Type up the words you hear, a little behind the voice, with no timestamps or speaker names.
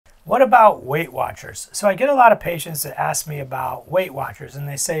What about Weight Watchers? So I get a lot of patients that ask me about Weight Watchers, and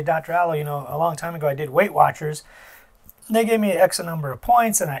they say, Dr. Allo, a long time ago I did Weight Watchers. They gave me X number of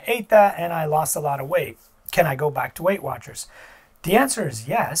points, and I ate that, and I lost a lot of weight. Can I go back to Weight Watchers? The answer is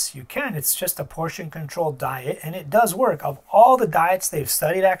yes, you can. It's just a portion-controlled diet, and it does work. Of all the diets they've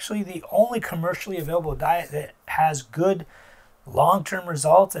studied, actually, the only commercially available diet that has good long-term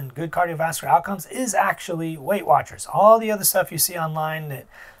results and good cardiovascular outcomes is actually Weight Watchers. All the other stuff you see online that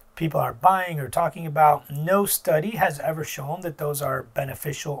people are buying or talking about, no study has ever shown that those are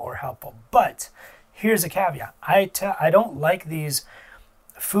beneficial or helpful. But here's a caveat. I don't like these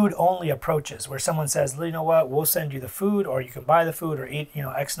food-only approaches where someone says, you know what, we'll send you the food, or you can buy the food, or eat,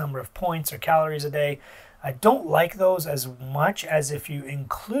 X number of points or calories a day. I don't like those as much as if you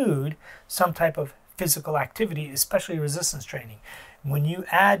include some type of physical activity, especially resistance training. When you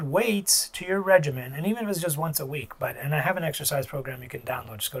add weights to your regimen, and even if it's just once a week, and I have an exercise program you can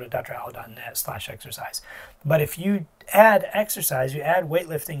download, just go to drallo.net/exercise. But if you add exercise, you add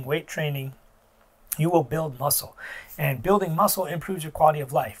weightlifting, weight training, you will build muscle. And building muscle improves your quality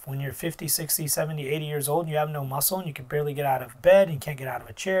of life. When you're 50, 60, 70, 80 years old and you have no muscle and you can barely get out of bed and you can't get out of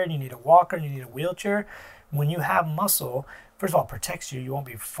a chair and you need a walker and you need a wheelchair, when you have muscle, first of all, it protects you. You won't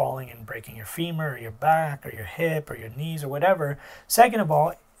be falling and breaking your femur or your back or your hip or your knees or whatever. Second of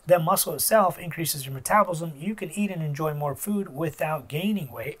all, the muscle itself increases your metabolism. You can eat and enjoy more food without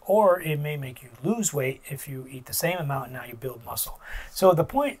gaining weight, or it may make you lose weight if you eat the same amount and now you build muscle. So the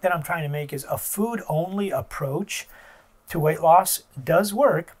point that I'm trying to make is a food-only approach to weight loss does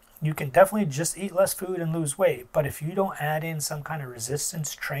work. You can definitely just eat less food and lose weight, but if you don't add in some kind of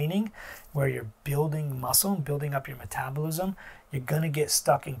resistance training where you're building muscle and building up your metabolism, you're going to get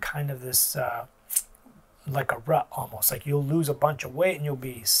stuck in kind of this like a rut almost. Like you'll lose a bunch of weight and you'll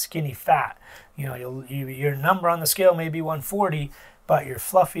be skinny fat. Your number on the scale may be 140, but you're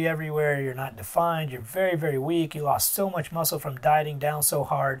fluffy everywhere, you're not defined, you're very, very weak, you lost so much muscle from dieting down so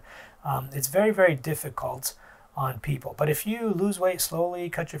hard. It's very, very difficult on people. But if you lose weight slowly,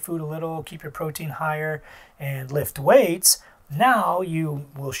 cut your food a little, keep your protein higher, and lift weights, now you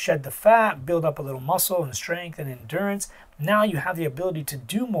will shed the fat, build up a little muscle and strength and endurance. Now you have the ability to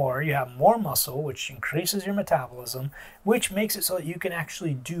do more. You have more muscle, which increases your metabolism, which makes it so that you can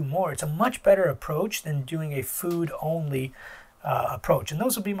actually do more. It's a much better approach than doing a food-only approach. And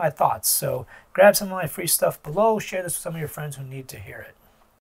those will be my thoughts. So grab some of my free stuff below. Share this with some of your friends who need to hear it.